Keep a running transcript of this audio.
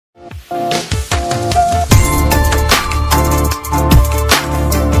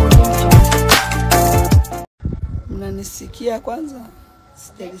Sikia kwanza.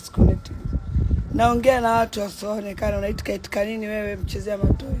 Sija disconnect. Naongea na watu wasionekana unaitika nini wewe mchezea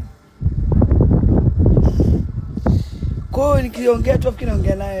matoi. Kwa hiyo nikiongea tu afikiri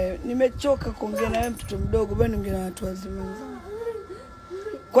naongea naye. Nimechoka kuongea na wewe mtoto mdogo bwana ongea na watu wazima.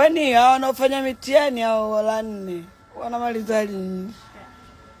 Kwani hao wanaofanya mitihani hao wala nne wanamaliza lini?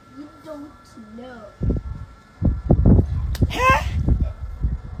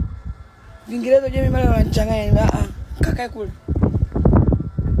 Vingirezo je mimi mara wanachanganya kaka kule.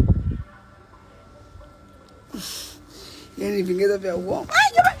 Yaani vingezo vya uongo.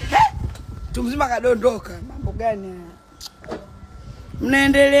 Tumzima kadondoka. Mambo gani haya?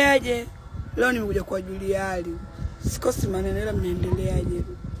 Mnaendeleaje? Leo nimekuja kuwajulia hali. Sikosi maneno ila mnaendeleaje?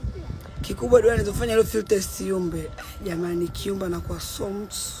 Kikubwa ndio anazofanya leo field test yumbe. Jamani kiumba na kwa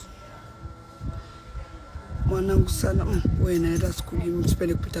somt. Mwanangu sana. Wewe naenda skuli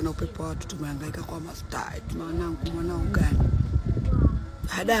msipende kupita na upepo watu tumehangaika kwa master. Mwanangu gani?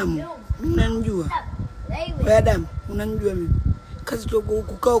 Adamu, unanijua? Wewe Adamu, unanijua mimi? Kazi tu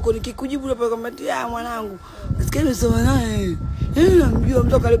kukaa huko nikikujibu hapa kama mwanangu. Nasikia nimesoma naye. Namjua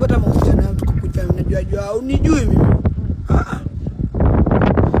mtu kalipata mafuta na mtu kukuta mnajua unijui mimi.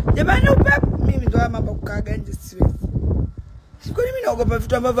 Jamani upepo mimi ndo mambo kukaga nje siwezi. Siko mimi naogopa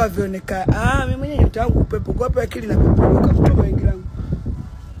vitu ambavyo havionekana. Mimi mwenyewe nitangu upepo kwa hapa akili na pepo kwa mtu wengi wangu.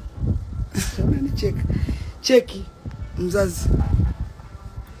 Unanicheka. Cheki mzazi.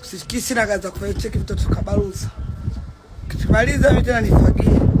 Usisikii sina kazi za kufanya cheki mtoto kabaruza. Kimaliza mimi tena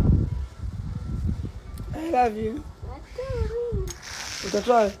nifagie. I love you.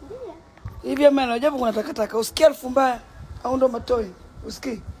 Utatoa. Hivi mimi japo kuna takataka usikia elfu mbaya au ndo matoi? Usikii?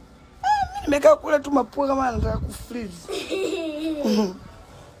 Mimi nimekaa kule tu mapua kama nataka kufreeze.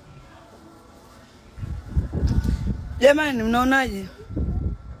 Jamani mnaonaje?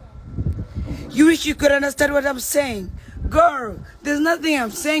 You wish you could understand what I'm saying. Girl, there's nothing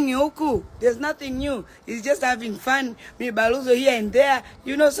I'm saying, Yoku. There's nothing new. It's just having fun. Me baluzo here and there.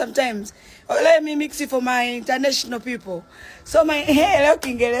 You know, sometimes. Let me mix it for my international people. So my hello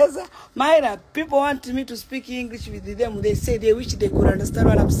Kingereza. My people want me to speak English with them. They say they wish they could understand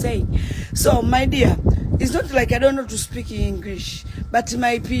what I'm saying. So my dear, it's not like I don't know to speak English. But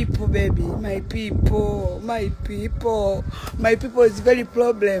my people, baby. My people is very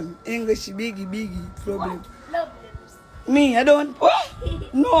problem. English big problem. Me, I don't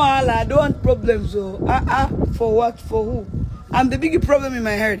want, no Allah, I don't want problems. So, for what? For who? I'm the big problem in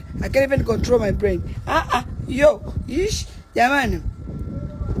my head. I can't even control my brain. Yo, yish, jamani.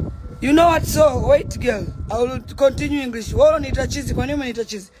 You know what? So, wait, girl. I will continue English. Wala nitachizi, kwa nini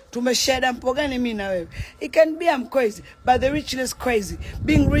nitachizi? Tumeshare mpo gani mimi na wewe? It can be I'm crazy, but the richness crazy.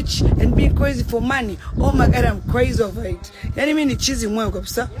 Being rich and being crazy for money. Oh my God, I'm crazy over it. Yani mimi ni chizi mwe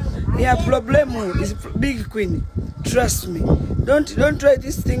kabisa. Yeah, problem is big queen. Trust me. Don't try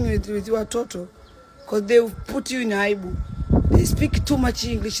this thing with your toto, cause they will put you in aibu. They speak too much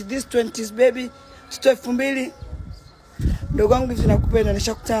English. These 20s baby. Stuff mbili. Ndogo wangu tunakupenda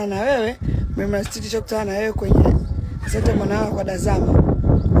nishakutana na wewe. Mimi nishakutana na wewe kwenye sasa mwanao kwa Tazama.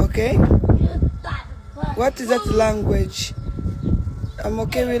 Okay? What is that language? I'm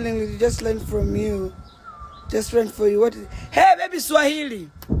okay willing to just learn from you. Just learn for you. What is Hey baby Swahili.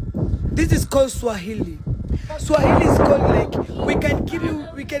 This is called Swahili. Swahili is called like we can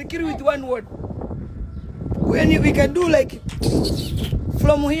kill you with one word. When we can do like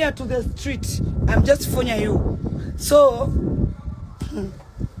from here to the street. I'm just fonya you. So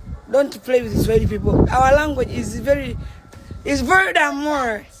don't play with Israeli people. Our language is very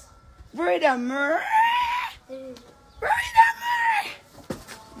d'amour. Very d'amour.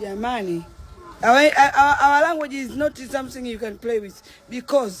 Yeah, money. Our language is not something you can play with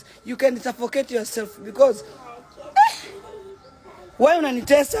because you can suffocate yourself. Because why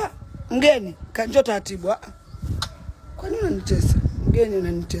unanitesa mgeni kanjo taratibu. Kwa nini unanitesa mgeni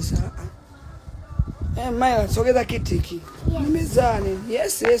unanitesa? Maya sogeza kiti hiki. Nimezani.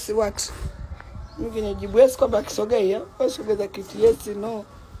 Yes what? Mimi nijibu yes kwamba kisogea. Sogeza kiti. Yes no.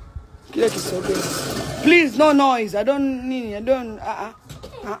 Kile kisogea. Please no noise. I don't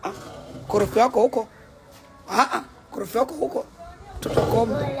Korofi yako huko. Korofi yako huko.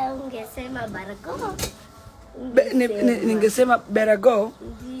 Tutakomba. Wala ungesema barago. Ningesema berago.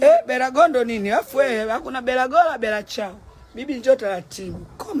 Berago ndo nini? Afu wewe hakuna berago la bera chao. Bibi njoo taratibu.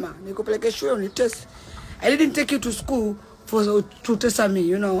 Koma, nikupeleke shule unitese. I didn't take you to school to test me,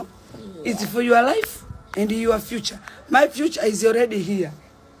 you know. It's for your life and your future. My future is already here.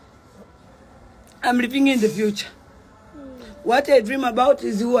 I'm living in the future. What I dream about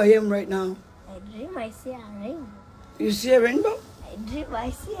is who I am right now. I dream I see a rainbow. You see a rainbow? I dream I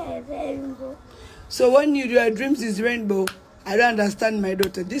see a rainbow. So when your dreams is rainbow, I don't understand, my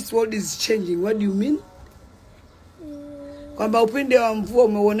daughter. This world is changing. What do you mean? Kwamba upinde wa mvua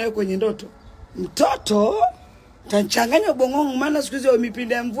umeuona kwenye ndoto. Mtoto tanchanganya ubongo maana siku hizo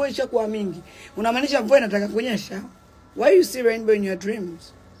mipinde ya mvua ishakuwa mingi. Unamaanisha mvua inataka kunyesha? Why you see rainbow in your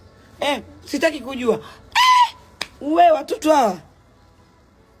dreams? Sitaki kujua. Wewe watoto hawa.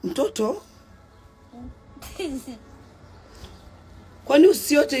 Mtoto? Kwani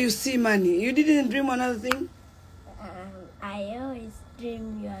usiote you see money? You didn't dream another thing? I always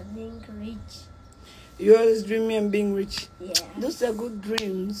dream you are being rich. You always dream me I'm being rich? Yeah. Those are good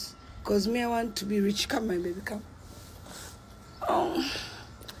dreams. Because me, I want to be rich. Come, my baby, come. Oh,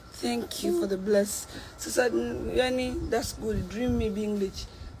 thank you for the bless. So, Yani, that's good. Dream me being rich.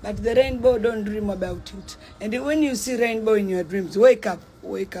 But the rainbow, don't dream about it. And when you see rainbow in your dreams, wake up.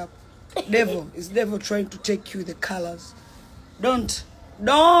 Wake up. Devil. It's devil trying to take you the colors. Don't.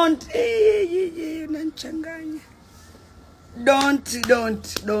 Don't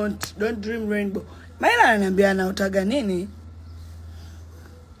dream rainbow. Maila ananiambia anautaga nini?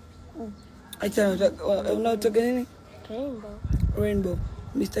 Acha anautaga nini? Rainbow. Rainbow.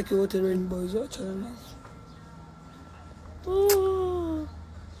 Mistake wote rainbow hizo achana nazo.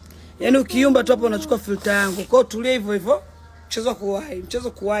 Yaani ukiumba tu hapo unachukua filter yangu. Kwa tulia hivyo hivyo. Mchezo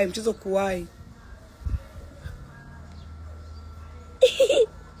kuwai.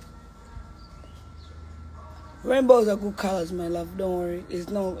 Rainbows are good colors, my love. Don't worry. It's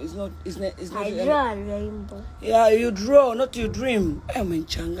not. I draw a rainbow. Yeah, you draw, not you dream.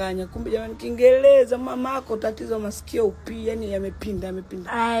 Umenichanganya. Kumbe jamani Kiingereza mama yako tatizo masikio upi, yani yamepinda. I'm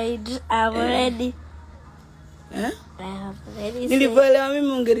ready. I have ready. Nilivyoelewa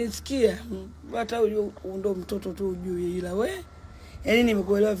mimi ungenisikia. Hata ndo mtoto tu ujui ila we. Yani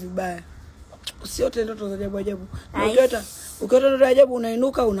nimekuelewa vibaya. Usiote ndoto za ajabu. Ukiota ndoto ajabu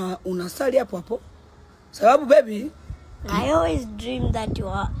unainuka unasali hapo hapo. Sababu baby, I always dream that you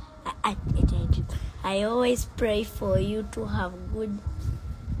are I always pray for you to have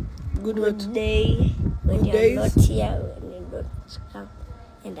good day when you're not here, when you don't come.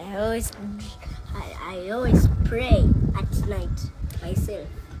 And I always pray at night myself.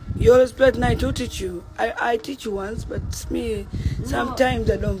 You always play at night. Who teach you? I teach you once, but me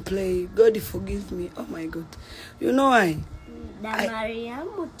sometimes I don't play. God forgive me. Oh my God. You know why?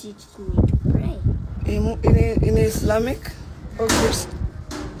 Mariam teach me to pray. In Islamic or Christian?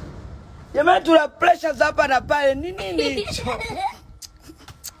 Jamani tuna pressures hapa na pale. Nini hicho?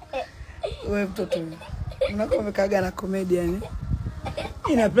 Wewe mtoto. Unakomekaga na comedian.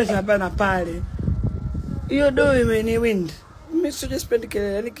 Ina pressure hapa na pale. Hiyo do imeni wind. Mimi sio just spend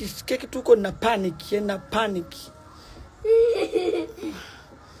kelele, yani kiki tuko na panic. It's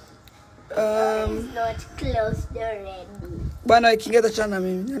not close already. Bwana Kiingereza chana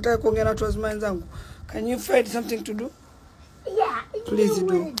mimi. Nataka kuongea na watu wenzangu. Can you find something to do? Yeah. Please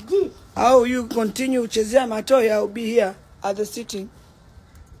do. How you continue uchezea matoya, I'll be here at the sitting.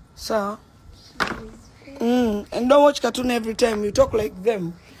 So. And don't watch cartoon every time. You talk like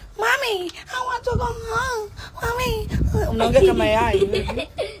them. Mommy, I want to go home. Mommy. Unaongea kama yai.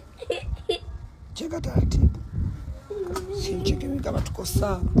 Cheka taratibu. Simcheke mimi kama tuko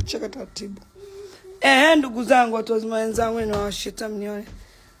sawa. Cheka taratibu. Ndugu zangu watu wenzangu ni washita mnione.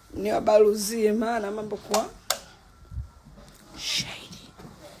 Niwabaluzie maana mambo kwa shady.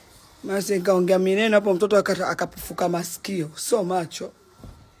 Masi nikaongea mineno hapo mtoto akapufuka masikio, so macho.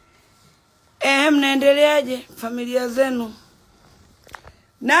 Mnaendeleaje familia zenu?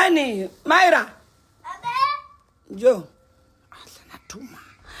 Nani? Maira? Jo. Asana tuma.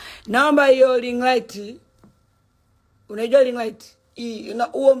 Naomba hiyo ring light. Unajua ring light?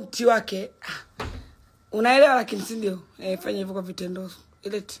 Huo mti wake. Unaelewa lakini si ndio? Fanya hivyo kwa vitendo.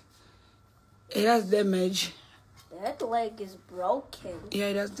 It has damage. That leg is broken.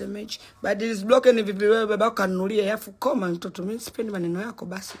 Yeah, it has damage. But it is broken if wewe baba kanunulia yafu koma mtoto. Mimi sipendi maneno yako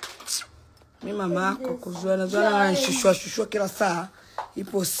basi. Mimi mama yako kuzuana na shushwa kila saa.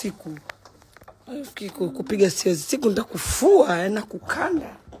 Ipo siku. Kupiga siku nitakufua na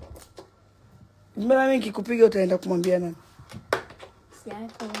kukanda. Mbona mimi nikikupiga utaenda kumwambia nani?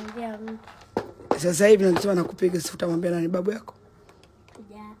 Siatamwambia mtu. Sasa hivi nasema nakupiga si utamwambia nani, babu yako?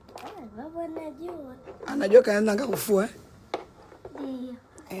 Babu anajua. Anajua kaanza ngakufua Ndio.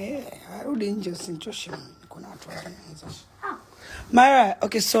 Arudi nje usinichoshe niko na watu wanaanza. Myra,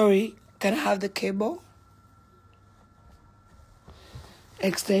 okay, sorry. Can I have the cable?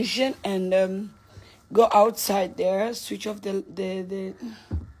 Extension and go outside there, switch off the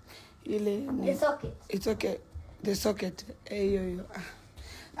socket. It's okay. The socket. Yo.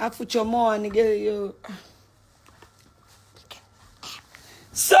 Afu chomoa nige yo.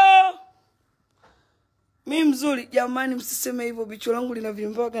 So Mimi mzuri jamani, msiseme hivyo, bicho langu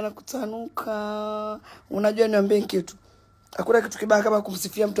linavimbaga na kutanuka. Unajua niambie kitu. Hakuna kitu kibaya kama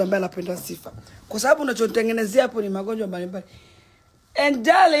kumsifia mtu ambaye anapenda sifa. Kwa sababu unachotengenezea hapo ni magonjwa mbalimbali. And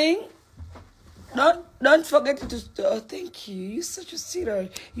darling, don't forget to thank you. You're such a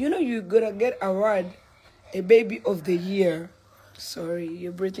sweetheart. You know you're gonna get award a baby of the year. Sorry,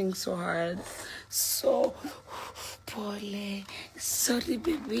 you're breathing so hard. So pole. Sorry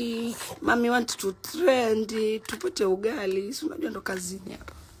baby. Mami want to trend. Tupate ugali. Si unajua ndo kazini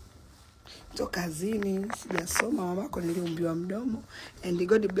hapa. Ndo kazini. Sijasoma, mamako niliumbiwa mdomo. And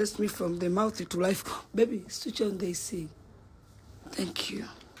God blessed me from the mouth to life. Baby, switch on the AC. Thank you.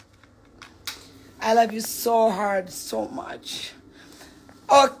 I love you so hard, so much.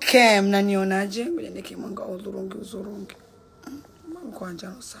 Okay, mnanionaje? Ngoja niki mwanga uzurungi. Mwanga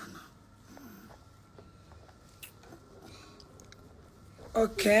njano sana.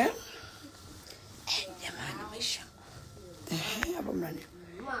 Okay. Jamani maisha. Hapo mnani.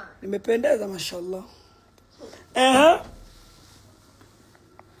 Nimependeza mashallah.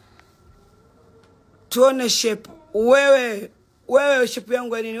 Tuone shape. Wewe shape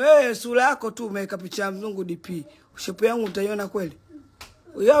yangu ya nini? Wewe sura yako tu umeweka picha ya mzungu DP. Shape yangu utaiona kweli?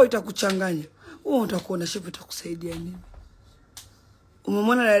 Yao itakuchanganya. Wewe utakuona shape itakusaidia nini?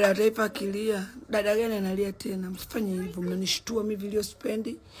 Umemwona dada ataipa akilia. Dada gani analia tena? Msifanye hivyo, mnanishtua mimi vilio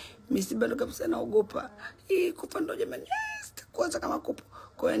spendi. Mimi si bado kabisa naogopa. Kufa ndo jamani. Kwanza kama kupo.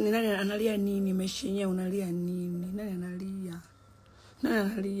 Kwa hiyo nani analia nini? Maisha yenyewe unalia nini? Nani analia?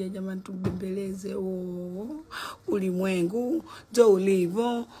 Nalia jamani, tubembeleze ulimwengu ndo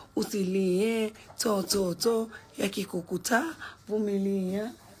ulivo, usilie toto yakikukuta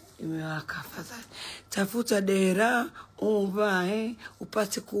vumilia, imewaka afadhali. Tafuta dera uvae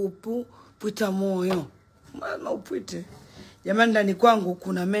upate kupita moyo. Mama upite. Jamani, ndani kwangu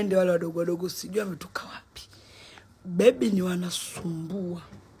kuna mende wale wadogo sijui wametoka wapi. Baby ni wanasumbua.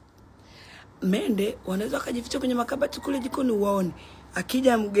 Mende wanaweza kujificha kwenye makabati kule jikoni uwaone.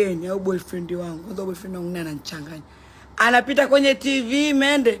 Akija mgeni au boyfriend wangu, kwanza boyfriend wangu naye ananichanganya. Anapita kwenye TV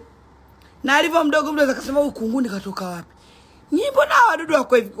mende. Na alivyo mdogo akasema huyu kunguni katoka wapi? Nyimbo na wadudu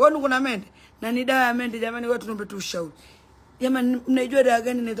wako hivi. Kwani kuna mende? Na ni dawa ya mende jamani, watu tunombe tu ushauri. Jamani, mnajua dawa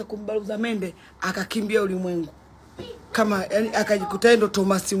gani inaweza kumbaluza mende akakimbia ulimwengu? Kama yani akajikuta ndo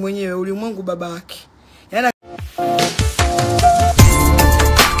Thomas mwenyewe ulimwengu baba wake.